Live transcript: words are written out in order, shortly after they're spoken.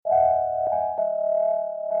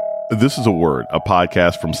This is A Word, a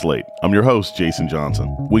podcast from Slate. I'm your host, Jason Johnson.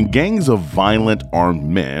 When gangs of violent armed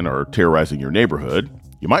men are terrorizing your neighborhood,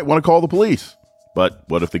 you might want to call the police. But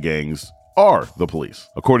what if the gangs are the police?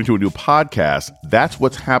 According to a new podcast, that's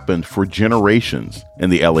what's happened for generations in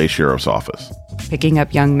the LA Sheriff's Office. Picking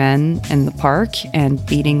up young men in the park and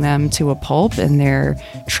beating them to a pulp in their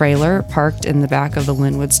trailer parked in the back of the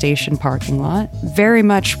Linwood Station parking lot. Very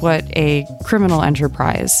much what a criminal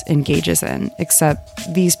enterprise engages in,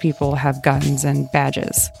 except these people have guns and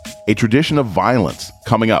badges. A tradition of violence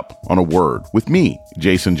coming up on A Word with me,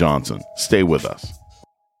 Jason Johnson. Stay with us.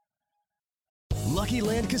 Lucky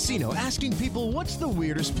Land Casino, asking people, what's the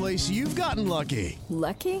weirdest place you've gotten lucky?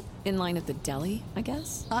 Lucky? In line at the deli, I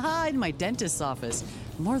guess? Aha, in my dentist's office.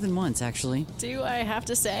 More than once, actually. Do I have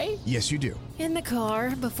to say? Yes, you do. In the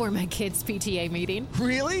car before my kids' PTA meeting.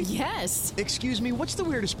 Really? Yes. Excuse me, what's the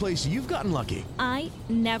weirdest place you've gotten lucky? I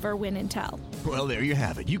never win and tell. Well, there you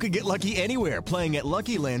have it. You can get lucky anywhere, playing at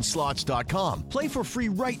LuckyLandSlots.com. Play for free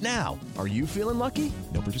right now. Are you feeling lucky?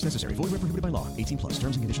 No purchase necessary. Void where prohibited by law. 18+.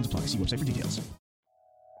 Terms and conditions apply. See website for details.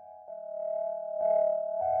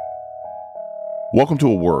 Welcome to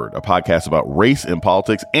A Word, a podcast about race and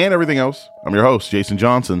politics and everything else. I'm your host, Jason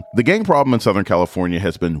Johnson. The gang problem in Southern California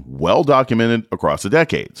has been well documented across the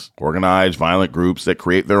decades. Organized, violent groups that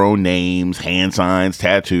create their own names, hand signs,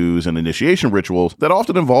 tattoos, and initiation rituals that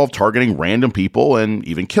often involve targeting random people and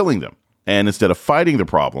even killing them. And instead of fighting the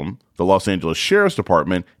problem, the Los Angeles Sheriff's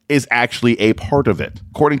Department is actually a part of it,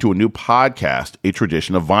 according to a new podcast, A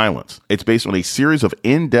Tradition of Violence. It's based on a series of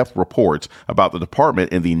in-depth reports about the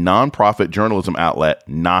department in the nonprofit journalism outlet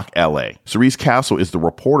Knock LA. Cerise Castle is the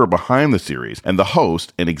reporter behind the series and the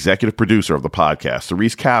host and executive producer of the podcast.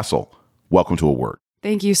 Cerise Castle, welcome to A Word.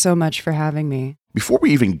 Thank you so much for having me. Before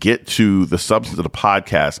we even get to the substance of the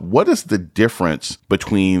podcast, what is the difference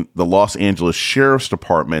between the Los Angeles Sheriff's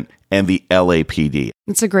Department and the LAPD?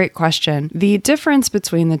 It's a great question. The difference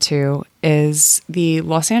between the two is the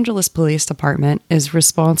Los Angeles Police Department is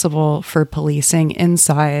responsible for policing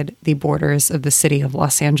inside the borders of the city of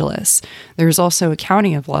Los Angeles. There's also a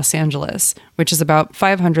county of Los Angeles, which is about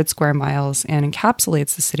 500 square miles and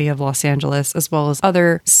encapsulates the city of Los Angeles, as well as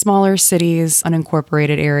other smaller cities,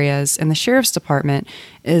 unincorporated areas, and the Sheriff's Department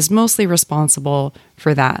is mostly responsible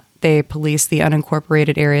for that. They police the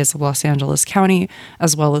unincorporated areas of Los Angeles County,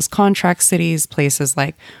 as well as contract cities, places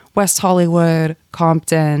like West Hollywood,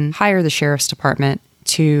 Compton, hire the Sheriff's Department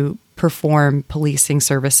to perform policing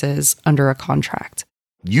services under a contract.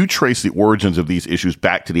 You trace the origins of these issues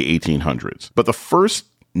back to the 1800s, but the first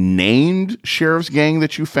named sheriff's gang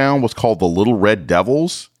that you found was called the Little Red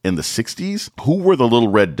Devils in the 60s. Who were the Little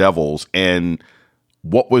Red Devils and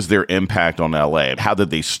what was their impact on LA? How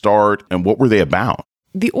did they start and what were they about?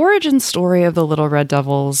 The origin story of the Little Red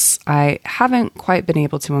Devils, I haven't quite been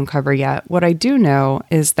able to uncover yet. What I do know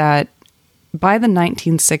is that by the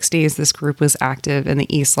 1960s, this group was active in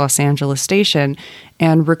the East Los Angeles station,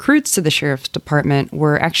 and recruits to the Sheriff's Department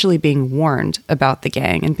were actually being warned about the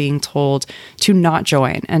gang and being told to not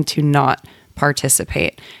join and to not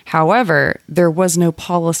participate. However, there was no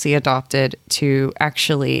policy adopted to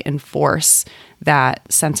actually enforce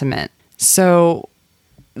that sentiment. So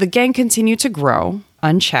the gang continued to grow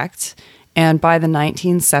unchecked. And by the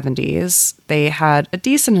 1970s, they had a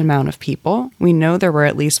decent amount of people. We know there were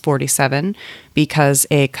at least 47 because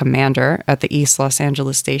a commander at the East Los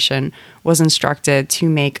Angeles station was instructed to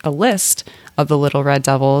make a list of the Little Red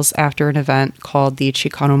Devils after an event called the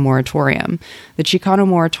Chicano Moratorium. The Chicano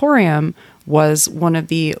Moratorium was one of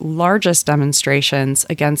the largest demonstrations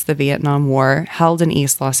against the Vietnam War held in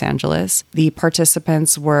East Los Angeles. The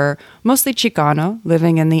participants were mostly Chicano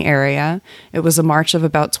living in the area. It was a march of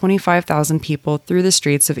about 25,000 people through the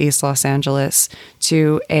streets of East Los Angeles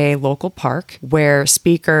to a local park where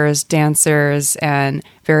speakers, dancers, and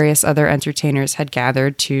various other entertainers had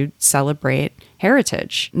gathered to celebrate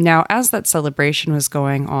heritage. Now, as that celebration was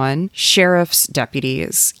going on, sheriff's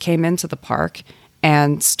deputies came into the park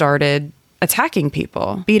and started attacking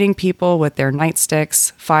people, beating people with their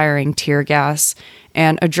nightsticks, firing tear gas.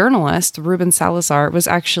 And a journalist, Ruben Salazar, was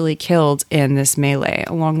actually killed in this melee,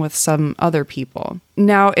 along with some other people.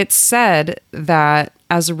 Now, it's said that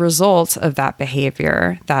as a result of that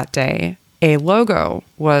behavior that day, a logo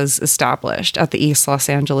was established at the East Los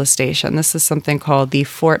Angeles station. This is something called the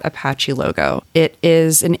Fort Apache logo. It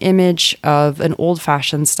is an image of an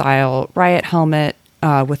old-fashioned style riot helmet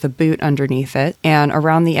with a boot underneath it. And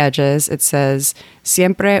around the edges, it says,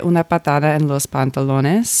 Siempre una patada en los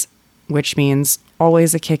pantalones, which means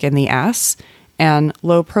always a kick in the ass. and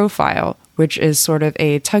low profile, which is sort of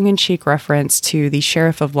a tongue-in-cheek reference to the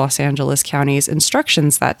sheriff of Los Angeles County's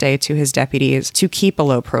instructions that day to his deputies to keep a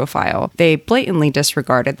low profile. They blatantly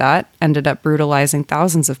disregarded that, ended up brutalizing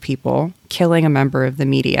thousands of people, killing a member of the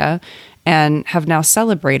media, and have now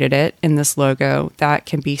celebrated it in this logo that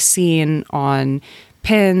can be seen on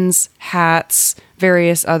pins, hats,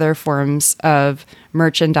 various other forms of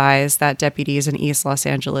merchandise that deputies in East Los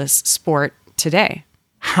Angeles sport today.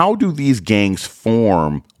 How do these gangs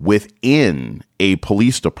form within a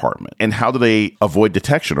police department, and how do they avoid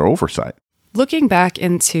detection or oversight? Looking back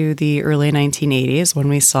into the early 1980s, when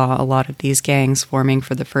we saw a lot of these gangs forming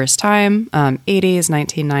for the first time, 80s,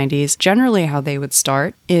 1990s, generally how they would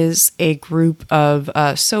start is a group of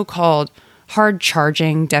so-called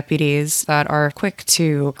hard-charging deputies that are quick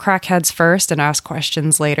to crack heads first and ask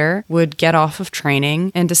questions later, would get off of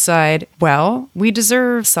training and decide, well, we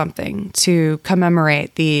deserve something to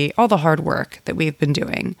commemorate all the hard work that we've been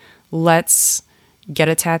doing. Let's get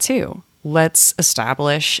a tattoo. Let's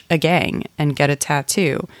establish a gang and get a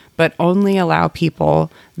tattoo, but only allow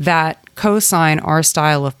people that co-sign our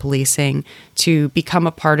style of policing to become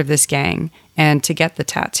a part of this gang and to get the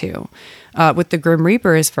tattoo. With the Grim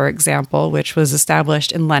Reapers, for example, which was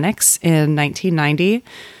established in Lenox in 1990,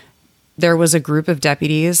 there was a group of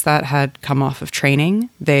deputies that had come off of training.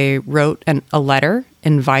 They wrote a letter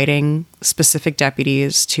inviting specific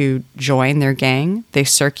deputies to join their gang. They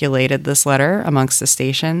circulated this letter amongst the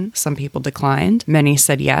station. Some people declined. Many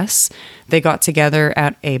said yes. They got together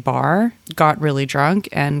at a bar, got really drunk,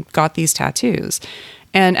 and got these tattoos.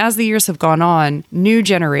 And as the years have gone on, new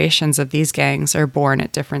generations of these gangs are born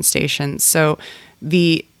at different stations. So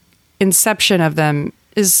the inception of them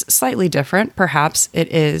is slightly different. Perhaps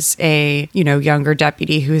it is a, younger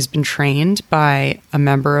deputy who has been trained by a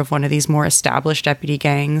member of one of these more established deputy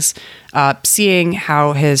gangs, seeing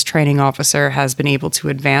how his training officer has been able to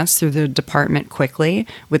advance through the department quickly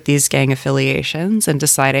with these gang affiliations and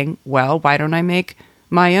deciding, well, why don't I make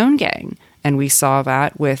my own gang? And we saw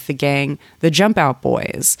that with the gang, the Jump Out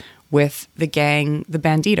Boys, with the gang, the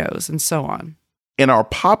Banditos, and so on. In our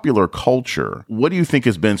popular culture, what do you think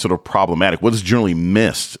has been sort of problematic? What is generally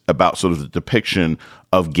missed about sort of the depiction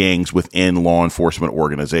of gangs within law enforcement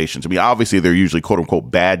organizations? I mean, obviously, they're usually quote unquote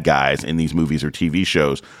bad guys in these movies or TV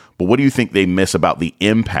shows, but what do you think they miss about the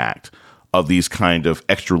impact of these kind of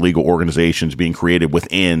extra legal organizations being created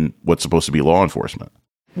within what's supposed to be law enforcement?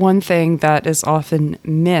 One thing that is often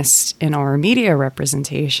missed in our media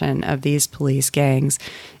representation of these police gangs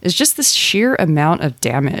is just the sheer amount of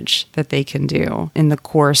damage that they can do in the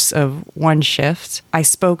course of one shift. I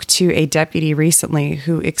spoke to a deputy recently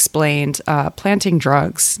who explained planting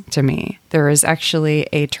drugs to me. There is actually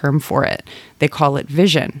a term for it. They call it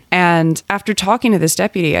vision. And after talking to this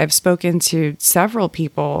deputy, I've spoken to several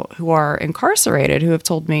people who are incarcerated who have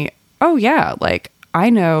told me, oh yeah, I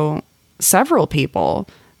know several people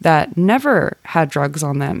that never had drugs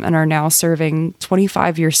on them and are now serving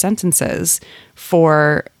 25-year sentences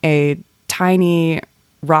for a tiny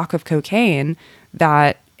rock of cocaine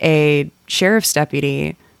that a sheriff's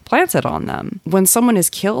deputy planted on them. When someone is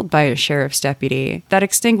killed by a sheriff's deputy, that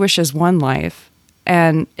extinguishes one life,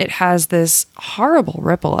 and it has this horrible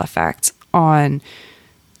ripple effect on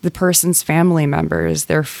the person's family members,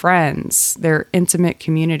 their friends, their intimate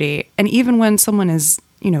community. And even when someone is,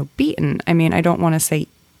 beaten, I don't want to say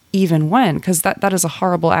even when, because that is a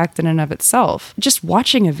horrible act in and of itself. Just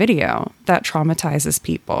watching a video that traumatizes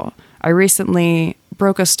people. I recently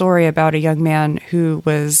broke a story about a young man who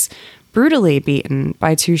was brutally beaten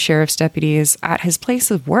by two sheriff's deputies at his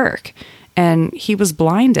place of work, and he was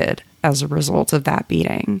blinded as a result of that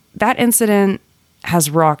beating. That incident has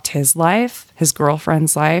rocked his life, his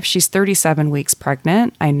girlfriend's life. She's 37 weeks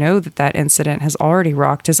pregnant. I know that incident has already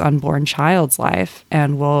rocked his unborn child's life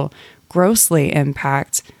and will grossly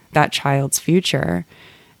impact that child's future.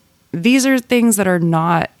 These are things that are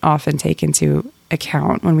not often taken into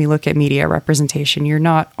account when we look at media representation. You're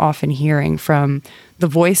not often hearing from the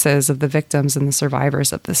voices of the victims and the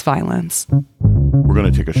survivors of this violence. We're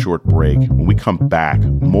going to take a short break. When we come back,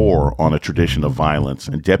 more on a tradition of violence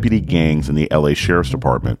and deputy gangs in the LA Sheriff's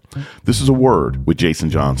Department. This is A Word with Jason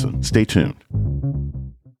Johnson. Stay tuned.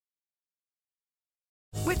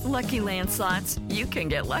 With Lucky Land Slots, you can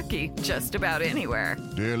get lucky just about anywhere.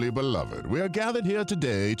 Dearly beloved, we are gathered here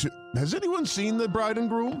today to... Has anyone seen the bride and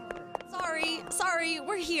groom? Sorry,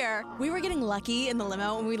 we're here. We were getting lucky in the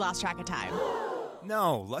limo and we lost track of time.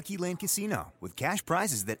 No, Lucky Land Casino, with cash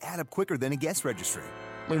prizes that add up quicker than a guest registry.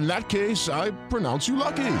 In that case, I pronounce you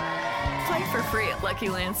lucky. Play for free at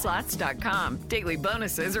LuckyLandSlots.com. Daily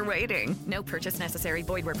bonuses are waiting. No purchase necessary.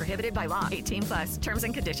 Void where prohibited by law. 18 plus. Terms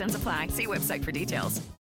and conditions apply. See website for details.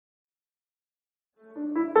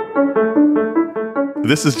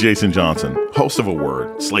 This is Jason Johnson, host of A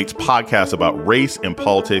Word, Slate's podcast about race and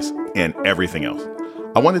politics and everything else.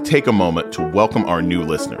 I want to take a moment to welcome our new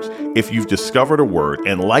listeners. If you've discovered A Word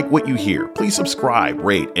and like what you hear, please subscribe,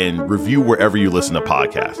 rate, and review wherever you listen to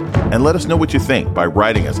podcasts. And let us know what you think by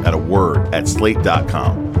writing us at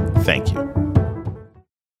aword@slate.com. Thank you.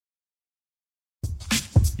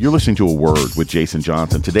 You're listening to A Word with Jason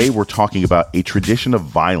Johnson. Today, we're talking about A Tradition of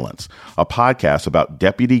Violence, a podcast about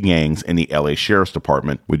deputy gangs in the LA Sheriff's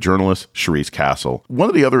Department with journalist Charisse Castle. One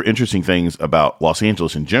of the other interesting things about Los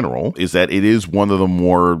Angeles in general is that it is one of the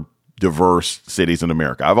more diverse cities in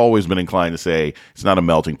America. I've always been inclined to say it's not a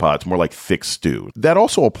melting pot, it's more like thick stew. That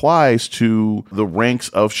also applies to the ranks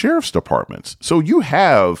of sheriff's departments. So you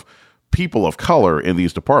have people of color in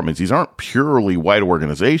these departments. These aren't purely white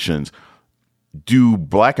organizations. Do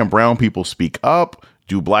black and brown people speak up?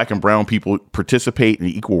 Do black and brown people participate in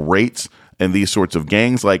equal rates in these sorts of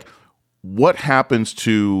gangs? Like, what happens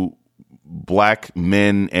to black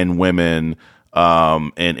men and women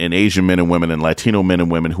and Asian men and women and Latino men and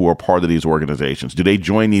women who are part of these organizations? Do they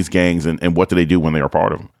join these gangs, and what do they do when they are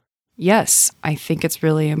part of them? Yes, I think it's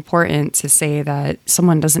really important to say that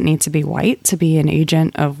someone doesn't need to be white to be an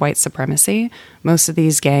agent of white supremacy. Most of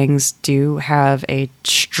these gangs do have a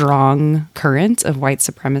strong current of white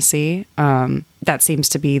supremacy. That seems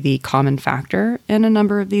to be the common factor in a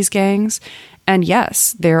number of these gangs. And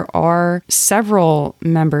yes, there are several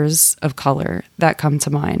members of color that come to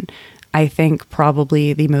mind. I think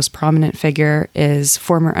probably the most prominent figure is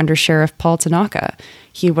former Undersheriff Paul Tanaka.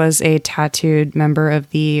 He was a tattooed member of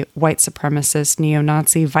the white supremacist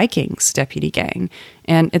neo-Nazi Vikings deputy gang.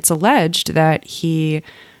 And it's alleged that he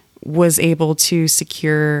was able to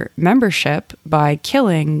secure membership by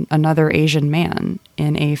killing another Asian man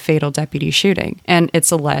in a fatal deputy shooting. And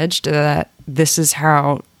it's alleged that this is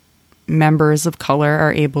how members of color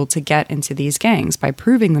are able to get into these gangs, by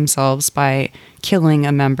proving themselves by killing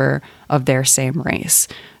a member of their same race.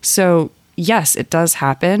 So yes, it does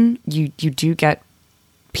happen. You do get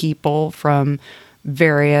people from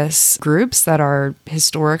various groups that are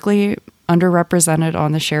historically underrepresented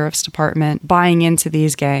on the sheriff's department buying into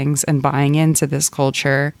these gangs and buying into this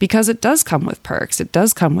culture, because it does come with perks. It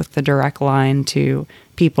does come with the direct line to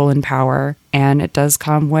people in power, and it does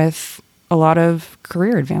come with a lot of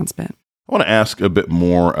career advancement. I want to ask a bit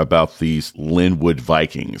more about these Linwood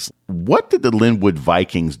Vikings. What did the Linwood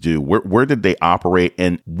Vikings do? Where did they operate,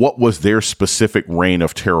 and what was their specific reign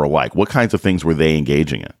of terror like? What kinds of things were they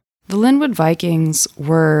engaging in? The Linwood Vikings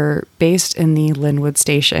were based in the Linwood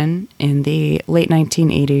Station in the late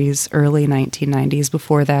 1980s, early 1990s,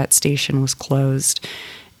 before that station was closed.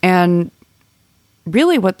 And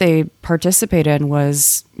really what they participated in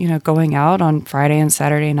was, going out on Friday and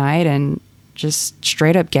Saturday night and just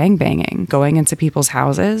straight up gangbanging, going into people's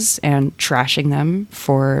houses and trashing them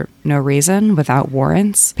for no reason, without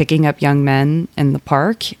warrants, picking up young men in the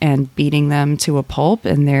park and beating them to a pulp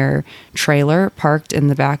in their trailer parked in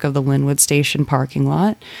the back of the Linwood Station parking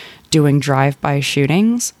lot, doing drive-by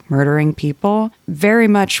shootings, murdering people. Very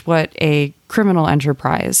much what a criminal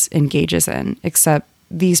enterprise engages in, except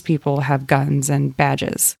these people have guns and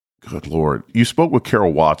badges. Good Lord. You spoke with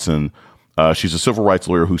Carol Watson. She's a civil rights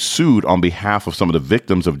lawyer who sued on behalf of some of the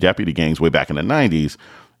victims of deputy gangs way back in the 90s.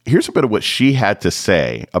 Here's a bit of what she had to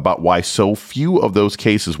say about why so few of those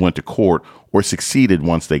cases went to court or succeeded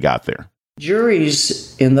once they got there.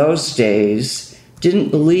 Juries in those days didn't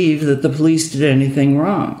believe that the police did anything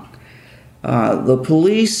wrong. The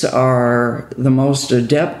police are the most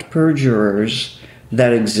adept perjurers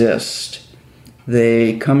that exist.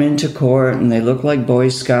 They come into court and they look like Boy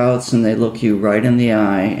Scouts and they look you right in the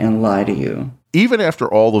eye and lie to you. Even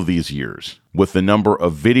after all of these years, with the number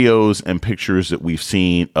of videos and pictures that we've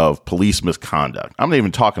seen of police misconduct, I'm not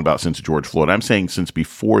even talking about since George Floyd, I'm saying since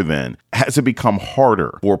before then, has it become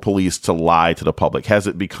harder for police to lie to the public? Has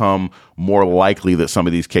it become more likely that some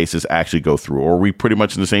of these cases actually go through? Or are we pretty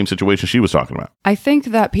much in the same situation she was talking about? I think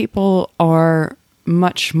that people are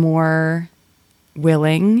much more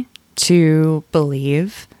willing to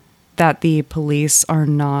believe that the police are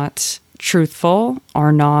not truthful,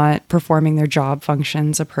 are not performing their job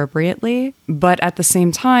functions appropriately. But at the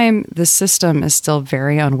same time, the system is still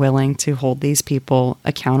very unwilling to hold these people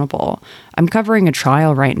accountable. I'm covering a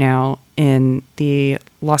trial right now in the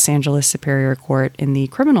Los Angeles Superior Court in the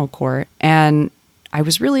criminal court, and I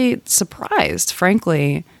was really surprised,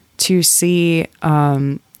 frankly, to see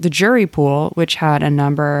the jury pool, which had a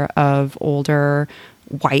number of older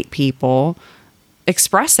white people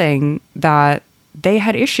expressing that they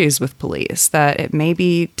had issues with police, that it may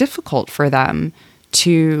be difficult for them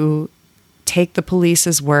to take the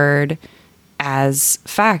police's word as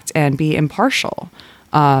fact and be impartial.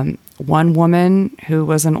 One woman who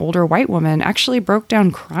was an older white woman actually broke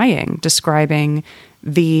down crying, describing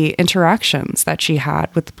the interactions that she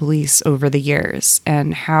had with the police over the years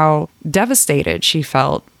and how devastated she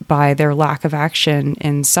felt by their lack of action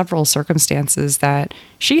in several circumstances that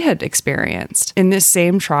she had experienced. In this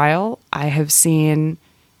same trial, I have seen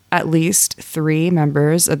at least 3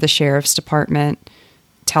 members of the sheriff's department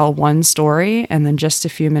tell one story and then just a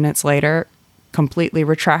few minutes later completely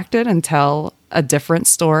retract it and tell a different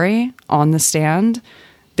story on the stand.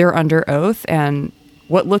 They're under oath, and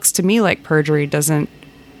what looks to me like perjury doesn't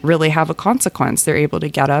really have a consequence. They're able to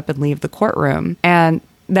get up and leave the courtroom. And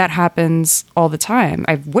that happens all the time.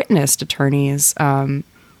 I've witnessed attorneys,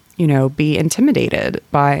 be intimidated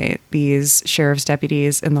by these sheriff's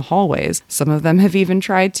deputies in the hallways. Some of them have even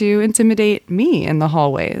tried to intimidate me in the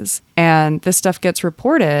hallways. And this stuff gets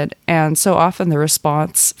reported. And so often the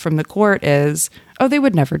response from the court is, oh, they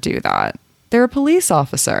would never do that. They're a police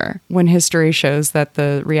officer, when history shows that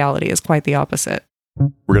the reality is quite the opposite.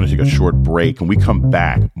 We're going to take a short break. When we come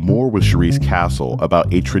back, more with Cherise Castle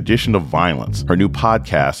about A Tradition of Violence, her new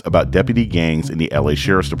podcast about deputy gangs in the LA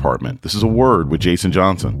Sheriff's Department. This is A Word with Jason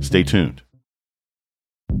Johnson. Stay tuned.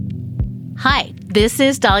 Hi, this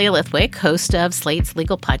is Dahlia Lithwick, host of Slate's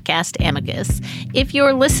legal podcast, Amicus. If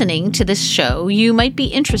you're listening to this show, you might be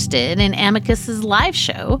interested in Amicus's live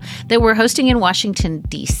show that we're hosting in Washington,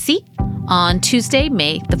 D.C. on Tuesday,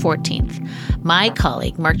 May the 14th. My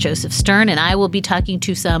colleague, Mark Joseph Stern, and I will be talking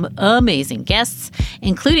to some amazing guests,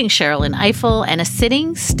 including Sherrilyn Ifill and a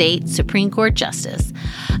sitting state Supreme Court justice,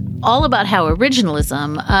 all about how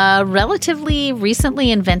originalism, a relatively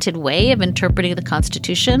recently invented way of interpreting the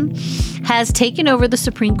Constitution, has taken over the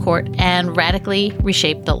Supreme Court and radically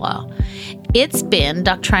reshaped the law. It's been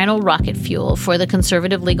doctrinal rocket fuel for the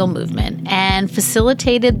conservative legal movement and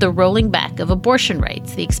facilitated the rolling back of abortion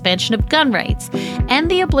rights, the expansion of gun rights,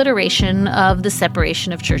 and the obliteration of the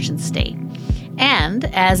separation of church and state. And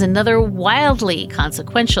as another wildly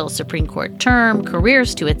consequential Supreme Court term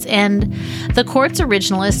careers to its end, the court's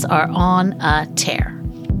originalists are on a tear.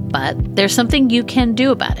 But there's something you can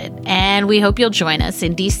do about it, and we hope you'll join us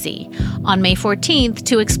in D.C. on May 14th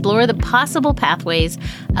to explore the possible pathways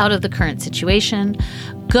out of the current situation.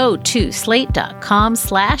 Go to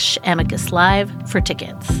slate.com/Amicus Live for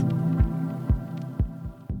tickets.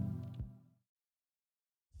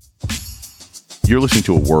 You're listening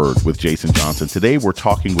to A Word with Jason Johnson. Today, we're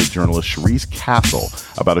talking with journalist Cherise Castle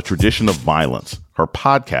about A Tradition of Violence, her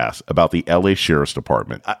podcast about the LA Sheriff's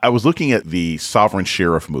Department. I was looking at the sovereign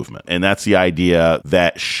sheriff movement, and that's the idea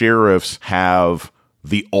that sheriffs have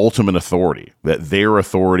the ultimate authority, that their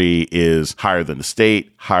authority is higher than the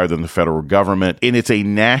state, higher than the federal government. And it's a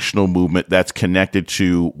national movement that's connected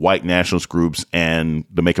to white nationalist groups and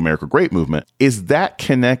the Make America Great movement. Is that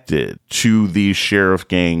connected to these sheriff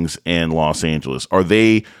gangs in Los Angeles? Are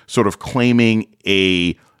they sort of claiming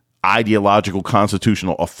a ideological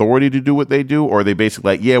constitutional authority to do what they do? Or are they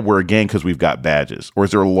basically like, yeah, we're a gang because we've got badges? Or is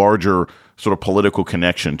there a larger sort of political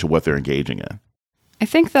connection to what they're engaging in? I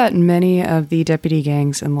think that many of the deputy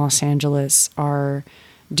gangs in Los Angeles are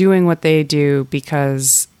doing what they do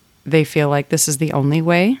because they feel like this is the only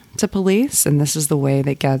way to police and this is the way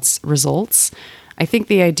that gets results. I think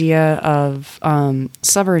the idea of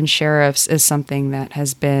sovereign sheriffs is something that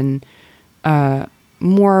has been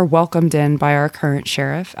more welcomed in by our current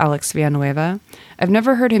sheriff, Alex Villanueva. I've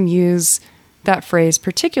never heard him use that phrase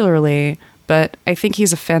particularly, but I think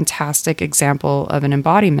he's a fantastic example of an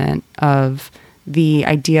embodiment of the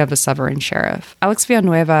idea of a sovereign sheriff. Alex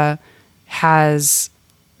Villanueva has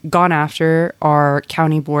gone after our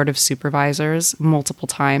county board of supervisors multiple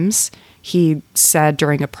times. He said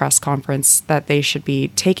during a press conference that they should be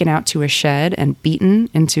taken out to a shed and beaten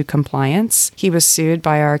into compliance. He was sued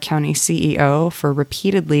by our county CEO for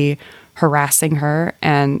repeatedly harassing her,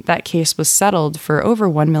 and that case was settled for over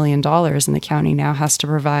 $1 million, and the county now has to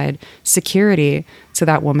provide security to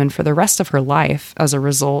that woman for the rest of her life as a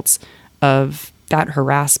result of that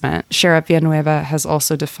harassment. Sheriff Villanueva has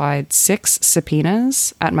also defied 6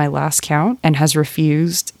 subpoenas at my last count and has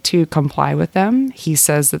refused to comply with them. He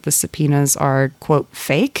says that the subpoenas are, quote,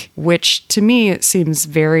 fake, which to me it seems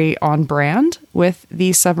very on brand with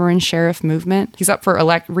the sovereign sheriff movement. He's up for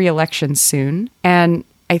re-election soon. And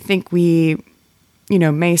I think we,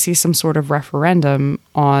 may see some sort of referendum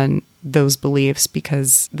on those beliefs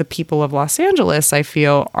because the people of Los Angeles, I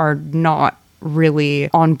feel, are not really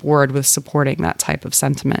on board with supporting that type of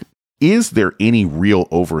sentiment. is there any real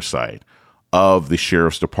oversight of the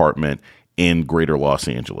sheriff's department in greater Los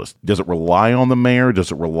Angeles? Does it rely on the mayor?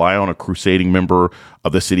 Does it rely on a crusading member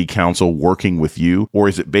of the city council working with you? Or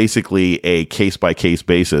is it basically a case-by-case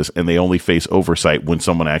basis and they only face oversight when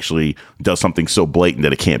someone actually does something so blatant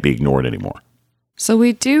that it can't be ignored anymore? So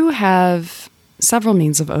we do have several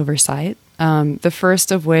means of oversight. The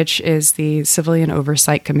first of which is the Civilian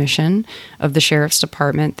Oversight Commission of the Sheriff's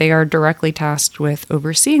Department. They are directly tasked with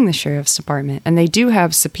overseeing the Sheriff's Department, and they do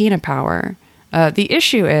have subpoena power. The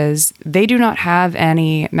issue is they do not have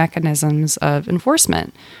any mechanisms of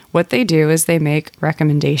enforcement. What they do is they make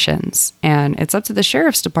recommendations, and it's up to the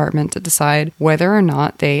Sheriff's Department to decide whether or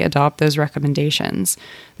not they adopt those recommendations.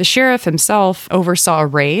 The sheriff himself oversaw a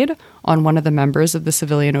raid on one of the members of the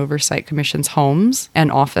Civilian Oversight Commission's homes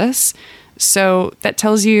and office. So that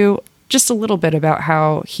tells you just a little bit about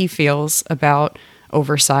how he feels about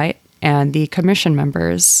oversight and the commission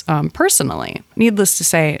members personally. Needless to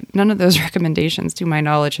say, none of those recommendations, to my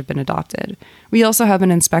knowledge, have been adopted. We also have an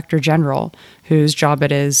inspector general whose job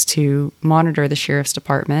it is to monitor the sheriff's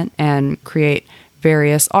department and create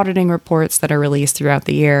various auditing reports that are released throughout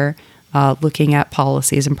the year, looking at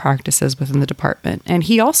policies and practices within the department. And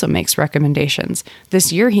he also makes recommendations.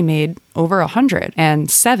 This year he made over 100, and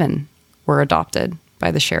 7 were adopted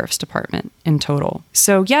by the sheriff's department in total.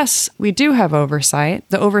 So yes, we do have oversight.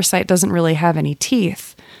 The oversight doesn't really have any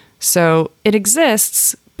teeth. So it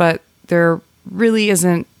exists, but there really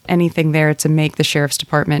isn't anything there to make the sheriff's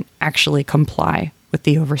department actually comply with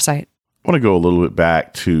the oversight. I want to go a little bit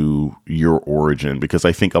back to your origin, because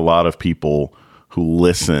I think a lot of people who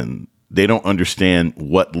listen, they don't understand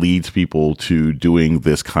what leads people to doing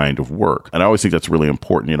this kind of work. And I always think that's really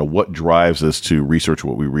important. You know, what drives us to research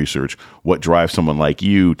what we research? What drives someone like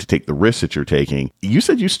you to take the risks that you're taking? You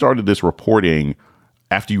said you started this reporting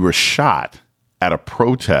after you were shot at a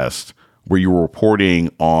protest where you were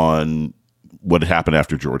reporting on what had happened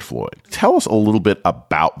after George Floyd. Tell us a little bit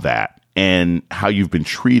about that and how you've been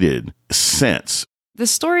treated since. This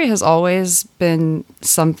story has always been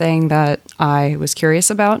something that I was curious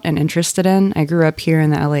about and interested in. I grew up here in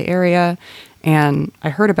the LA area, and I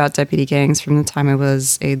heard about deputy gangs from the time I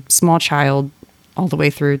was a small child all the way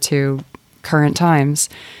through to current times.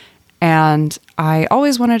 And I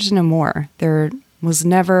always wanted to know more. There was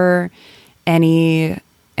never any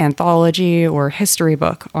anthology or history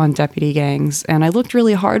book on deputy gangs, and I looked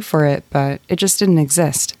really hard for it, but it just didn't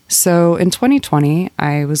exist. So in 2020,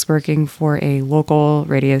 I was working for a local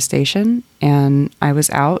radio station, and I was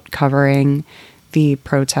out covering the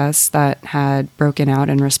protests that had broken out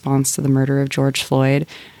in response to the murder of George Floyd.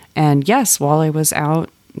 And yes, while I was out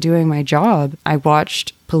doing my job, I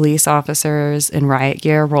watched police officers in riot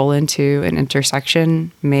gear roll into an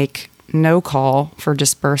intersection, make no call for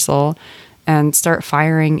dispersal, and start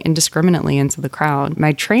firing indiscriminately into the crowd.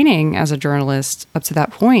 My training as a journalist up to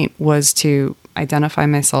that point was to identify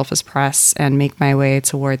myself as press and make my way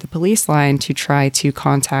toward the police line to try to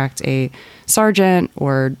contact a sergeant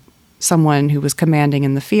or someone who was commanding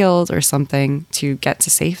in the field or something to get to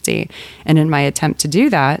safety. And in my attempt to do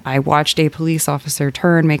that, I watched a police officer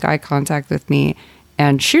turn, make eye contact with me,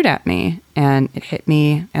 and shoot at me, and it hit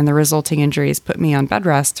me, and the resulting injuries put me on bed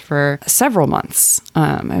rest for several months.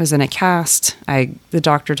 I was in a cast. The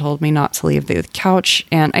doctor told me not to leave the couch,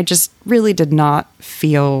 and I just really did not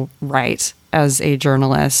feel right as a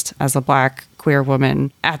journalist, as a Black queer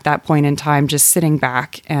woman at that point in time, just sitting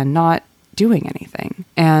back and not doing anything.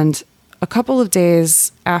 And a couple of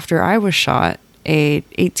days after I was shot, a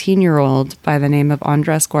 18-year-old by the name of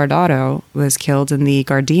Andres Guardado was killed in the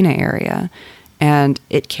Gardena area. And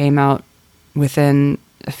it came out within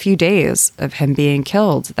a few days of him being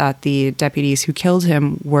killed that the deputies who killed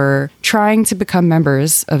him were trying to become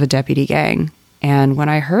members of a deputy gang. And when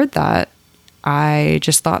I heard that, I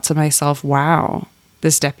just thought to myself, wow,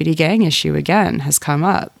 this deputy gang issue again has come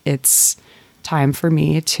up. It's time for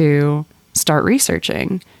me to start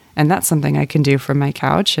researching. And that's something I can do from my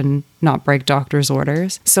couch and not break doctor's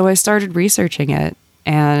orders. So I started researching it,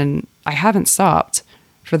 and I haven't stopped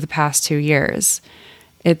for the past 2 years.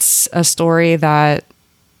 It's a story that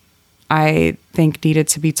I think needed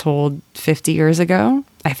to be told 50 years ago.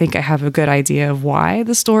 I think I have a good idea of why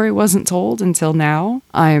the story wasn't told until now.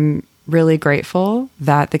 I'm really grateful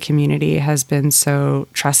that the community has been so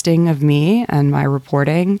trusting of me and my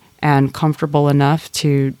reporting and comfortable enough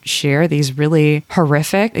to share these really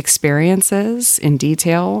horrific experiences in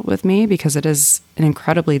detail with me, because it is an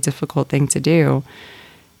incredibly difficult thing to do.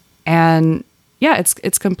 And yeah,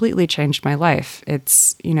 it's completely changed my life.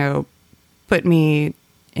 It's, put me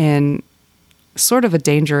in sort of a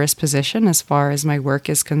dangerous position as far as my work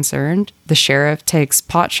is concerned. The sheriff takes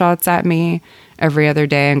pot shots at me every other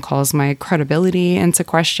day and calls my credibility into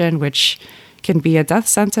question, which can be a death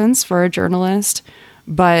sentence for a journalist.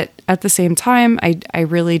 But at the same time, I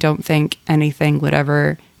really don't think anything would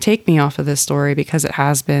ever take me off of this story because it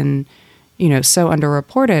has been, so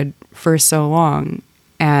underreported for so long.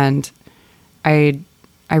 And I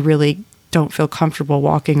really don't feel comfortable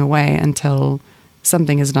walking away until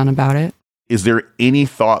something is done about it. Is there any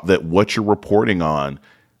thought that what you're reporting on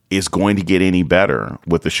is going to get any better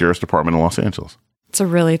with the Sheriff's Department in Los Angeles? It's a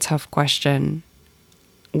really tough question.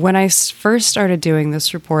 When I first started doing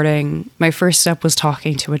this reporting, my first step was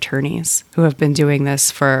talking to attorneys who have been doing this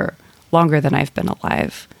for longer than I've been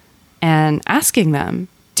alive and asking them,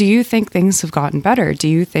 do you think things have gotten better? Do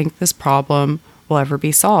you think this problem will ever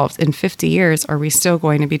be solved? In 50 years, are we still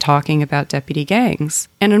going to be talking about deputy gangs?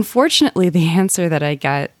 And unfortunately, the answer that I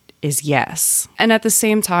get is yes. And at the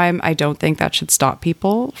same time, I don't think that should stop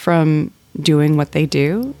people from doing what they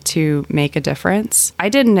do to make a difference. I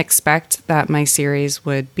didn't expect that my series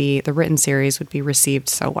would be, the written series would be received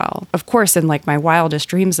so well. Of course, in like my wildest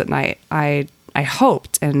dreams at night, I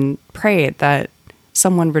hoped and prayed that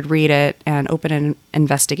someone would read it and open an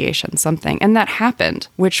investigation, something. And that happened,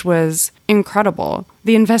 which was incredible.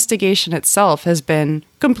 The investigation itself has been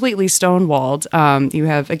completely stonewalled. You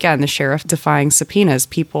have, again, the sheriff defying subpoenas,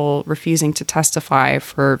 people refusing to testify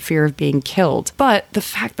for fear of being killed. But the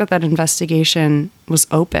fact that that investigation was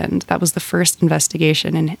opened, that was the first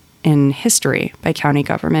investigation in history by county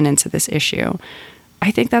government into this issue. I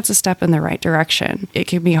think that's a step in the right direction. It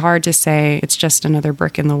can be hard to say it's just another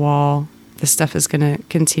brick in the wall. This stuff is going to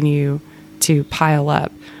continue to pile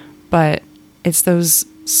up. But it's those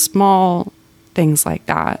small things like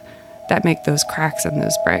that that make those cracks in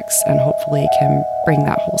those bricks and hopefully can bring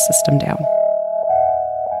that whole system down.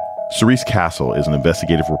 Cerise Castle is an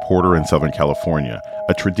investigative reporter in Southern California.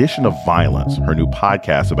 A Tradition of Violence, her new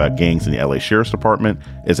podcast about gangs in the LA Sheriff's Department,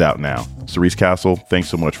 is out now. Cerise Castle, thanks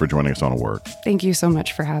so much for joining us on A Word. Thank you so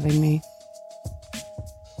much for having me.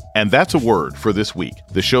 And that's A Word for this week.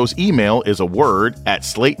 The show's email is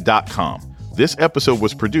aword@slate.com. This episode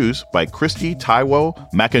was produced by Christy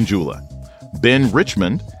Taiwo Makanjula. Ben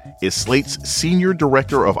Richmond is Slate's Senior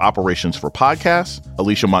Director of Operations for Podcasts.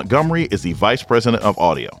 Alicia Montgomery is the Vice President of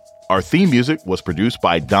Audio. Our theme music was produced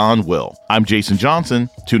by Don Will. I'm Jason Johnson.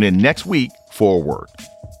 Tune in next week for A Word.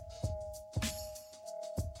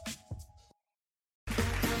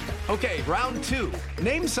 Okay, round two.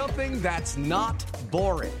 Name something that's not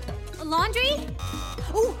boring. A laundry?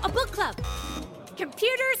 Ooh, a book club.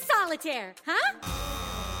 Computer solitaire, huh?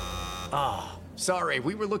 Ah, sorry,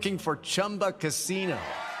 we were looking for Chumba Casino.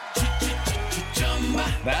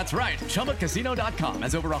 That's right, ChumbaCasino.com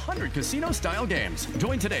has over 100 casino-style games.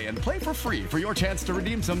 Join today and play for free for your chance to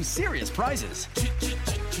redeem some serious prizes.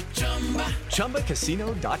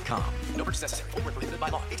 ChumbaCasino.com. No purchase necessary. Void where prohibited by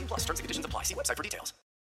law. 18+ terms and conditions apply. See website for details.